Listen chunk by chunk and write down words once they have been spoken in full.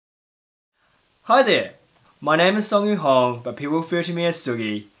Hi there, my name is Song Hong, but people refer to me as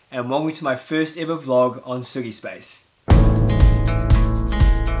Sugi, and welcome to my first ever vlog on Suggiesspace.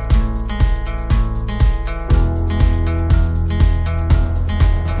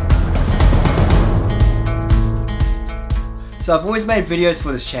 So I've always made videos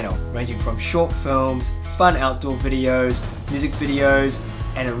for this channel, ranging from short films, fun outdoor videos, music videos,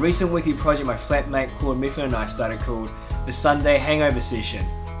 and a recent weekly project my flatmate called Method and I started called the Sunday Hangover Session,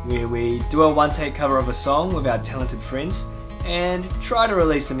 where we do a one-take cover of a song with our talented friends and try to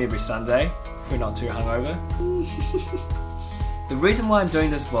release them every Sunday if we're not too hungover. The reason why I'm doing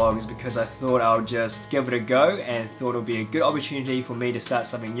this vlog is because I thought I would just give it a go and thought it would be a good opportunity for me to start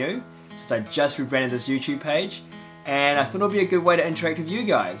something new since I just rebranded this YouTube page, and I thought it would be a good way to interact with you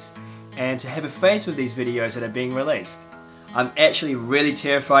guys and to have a face with these videos that are being released. I'm actually really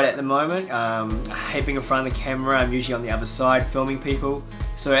terrified at the moment. I hate being in front of the camera. I'm usually on the other side filming people.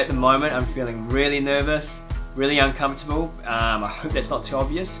 So at the moment I'm feeling really nervous, really uncomfortable. I hope that's not too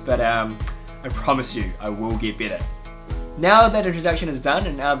obvious, but I promise you I will get better. Now that introduction is done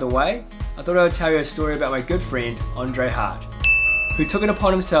and out of the way, I thought I would tell you a story about my good friend Andre Hart, who took it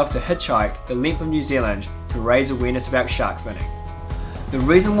upon himself to hitchhike the length of New Zealand to raise awareness about shark finning. The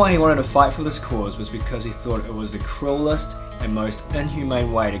reason why he wanted to fight for this cause was because he thought it was the cruelest and most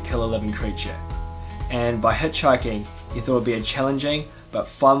inhumane way to kill a living creature. And by hitchhiking, he thought it would be a challenging but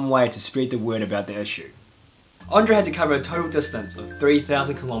fun way to spread the word about the issue. Andre had to cover a total distance of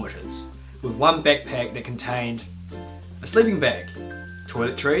 3,000 kilometers with one backpack that contained a sleeping bag,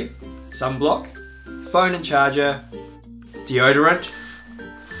 toiletry, sunblock, phone and charger, deodorant,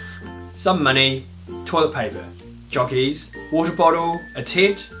 some money, toilet paper, jockeys, water bottle, a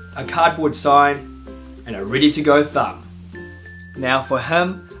tent, a cardboard sign, and a ready-to-go thumb. Now for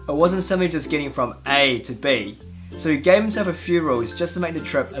him, it wasn't simply just getting from A to B, so he gave himself a few rules just to make the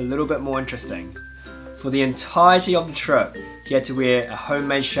trip a little bit more interesting. For the entirety of the trip, he had to wear a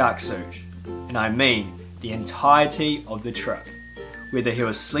homemade shark suit. And I mean the entirety of the trip. Whether he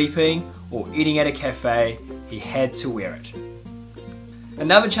was sleeping or eating at a cafe, he had to wear it.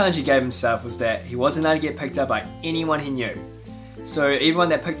 Another challenge he gave himself was that he wasn't allowed to get picked up by anyone he knew. So everyone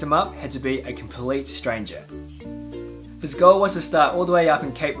that picked him up had to be a complete stranger. His goal was to start all the way up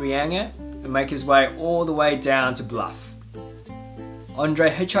in Cape Reinga and make his way all the way down to Bluff.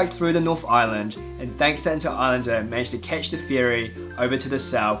 Andre hitchhiked through the North Island and thanks to Inter-Islander managed to catch the ferry over to the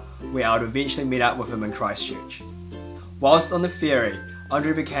south where I would eventually meet up with him in Christchurch. Whilst on the ferry,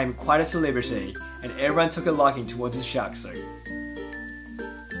 Andre became quite a celebrity and everyone took a liking towards his shark suit.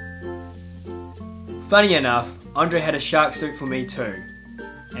 Funny enough, Andre had a shark suit for me too,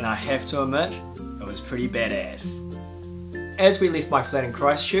 and I have to admit, it was pretty badass. As we left my flat in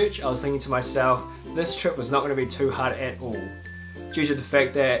Christchurch, I was thinking to myself, this trip was not going to be too hard at all, due to the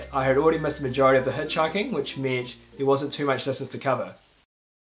fact that I had already missed the majority of the hitchhiking, which meant there wasn't too much distance to cover.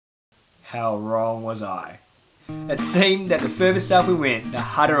 How wrong was I? It seemed that the further south we went, the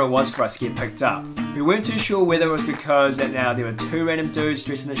harder it was for us to get picked up. We weren't too sure whether it was because that now there were two random dudes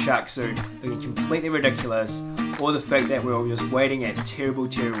dressed in a shark suit looking completely ridiculous, or the fact that we were just waiting at terrible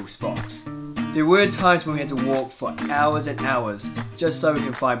spots. There were times when we had to walk for hours and hours just so we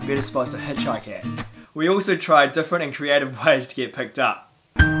can find better spots to hitchhike at. We also tried different and creative ways to get picked up.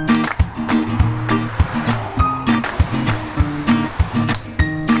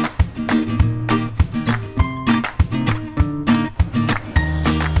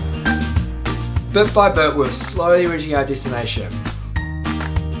 Bit by bit, we were slowly reaching our destination.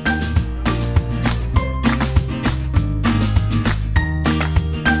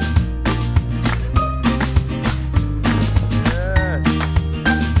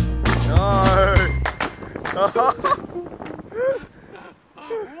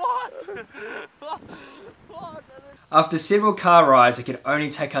 After several car rides that could only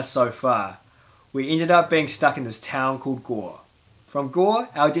take us so far, we ended up being stuck in this town called Gore. From Gore,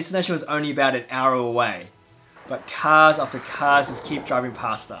 our destination was only about an hour away, but cars after cars just kept driving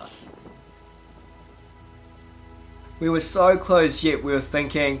past us. We were so close, yet we were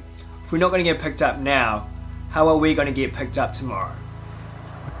thinking, if we're not going to get picked up now, how are we going to get picked up tomorrow?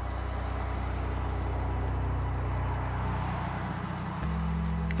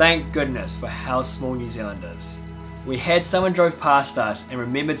 Thank goodness for how small New Zealand is. We had someone drove past us and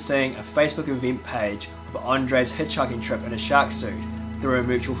remembered seeing a Facebook event page of Andre's hitchhiking trip in a shark suit through a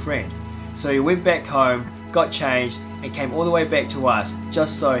mutual friend. So he went back home, got changed, and came all the way back to us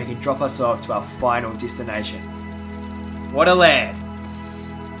just so he could drop us off to our final destination. What a lad!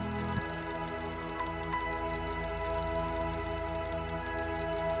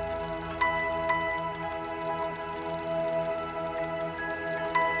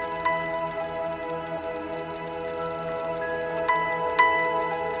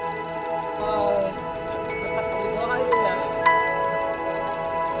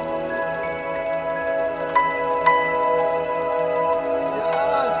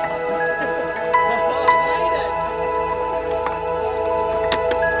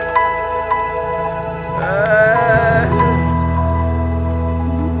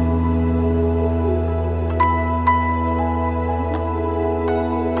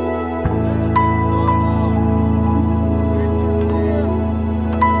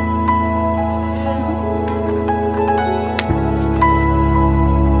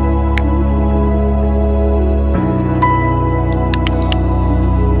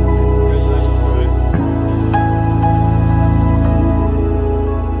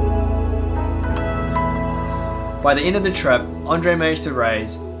 By the end of the trip, Andre managed to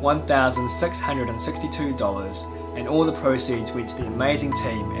raise $1,662, and all the proceeds went to the amazing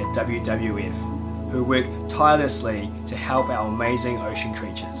team at WWF, who work tirelessly to help our amazing ocean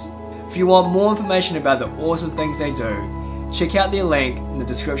creatures. If you want more information about the awesome things they do, check out their link in the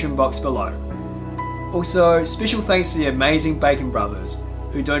description box below. Also, special thanks to the amazing Bacon Brothers,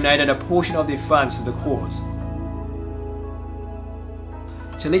 who donated a portion of their funds to the cause.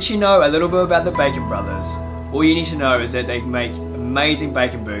 To let you know a little bit about the Bacon Brothers, all you need to know is that they make amazing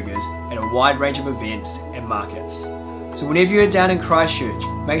bacon burgers at a wide range of events and markets. So whenever you're down in Christchurch,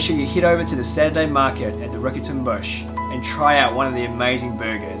 make sure you head over to the Saturday market at the Riccarton Bush and try out one of the amazing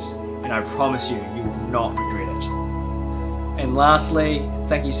burgers, and I promise you, you will not regret it. And lastly,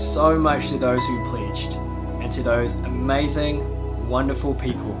 thank you so much to those who pledged, and to those amazing, wonderful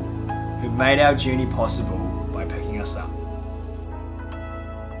people who made our journey possible by picking us up.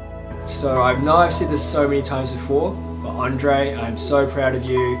 So I know I've said this so many times before, but Andre, I'm so proud of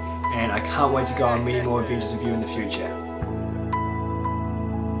you, and I can't wait to go on many more adventures with you in the future.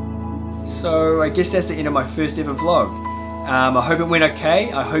 So I guess that's the end of my first ever vlog. I hope it went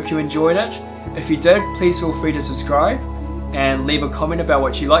okay, I hope you enjoyed it. If you did, please feel free to subscribe and leave a comment about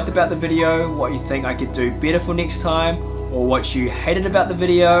what you liked about the video, what you think I could do better for next time, or what you hated about the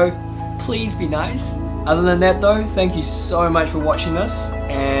video. Please be nice. Other than that though, thank you so much for watching this,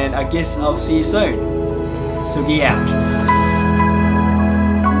 and I guess I'll see you soon. Suggie out.